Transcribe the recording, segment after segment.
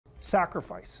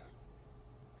sacrifice.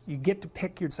 You get to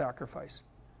pick your sacrifice.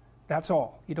 That's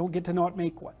all. You don't get to not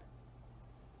make one.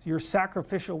 So you're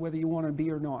sacrificial whether you want to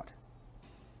be or not.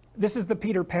 This is the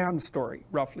Peter Pan story,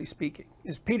 roughly speaking.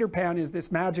 Peter Pan is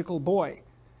this magical boy.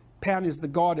 Pan is the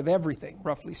god of everything,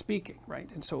 roughly speaking, right?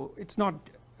 And so it's not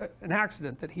an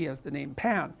accident that he has the name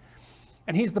Pan.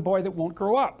 And he's the boy that won't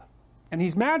grow up. And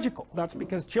he's magical. That's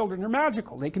because children are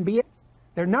magical.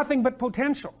 They're nothing but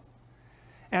potential.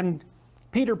 And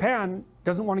Peter Pan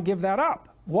doesn't want to give that up.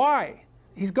 Why?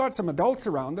 He's got some adults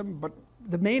around him, but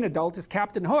the main adult is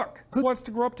Captain Hook. Who wants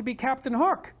to grow up to be Captain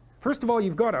Hook? First of all,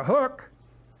 you've got a hook.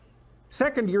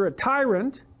 Second, you're a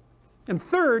tyrant. And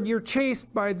third, you're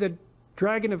chased by the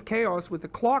dragon of chaos with a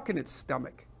clock in its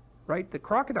stomach, right? The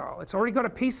crocodile. It's already got a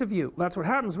piece of you. That's what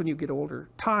happens when you get older.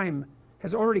 Time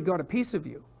has already got a piece of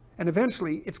you. And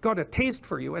eventually, it's got a taste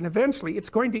for you. And eventually, it's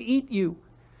going to eat you.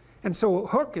 And so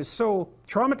Hook is so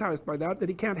traumatized by that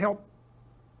he can't help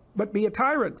but be a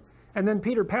tyrant. And then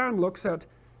Peter Pan looks at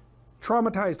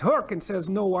traumatized Hook and says,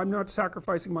 no, I'm not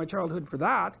sacrificing my childhood for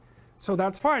that. So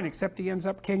that's fine, except he ends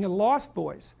up king of the Lost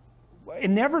Boys.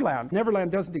 In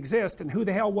Neverland doesn't exist, and who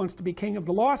the hell wants to be king of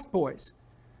the Lost Boys?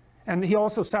 And he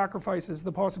also sacrifices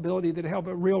the possibility that he'll have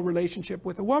a real relationship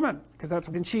with a woman, because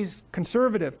and she's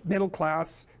conservative, middle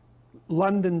class,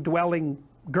 London dwelling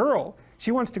girl.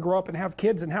 She wants to grow up and have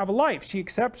kids and have a life. She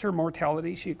accepts her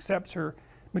mortality, she accepts her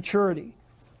maturity.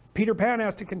 Peter Pan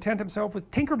has to content himself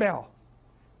with Tinkerbell.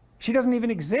 She doesn't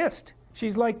even exist.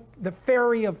 She's like the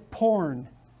fairy of porn.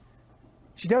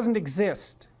 She doesn't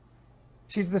exist.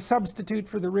 She's the substitute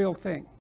for the real thing.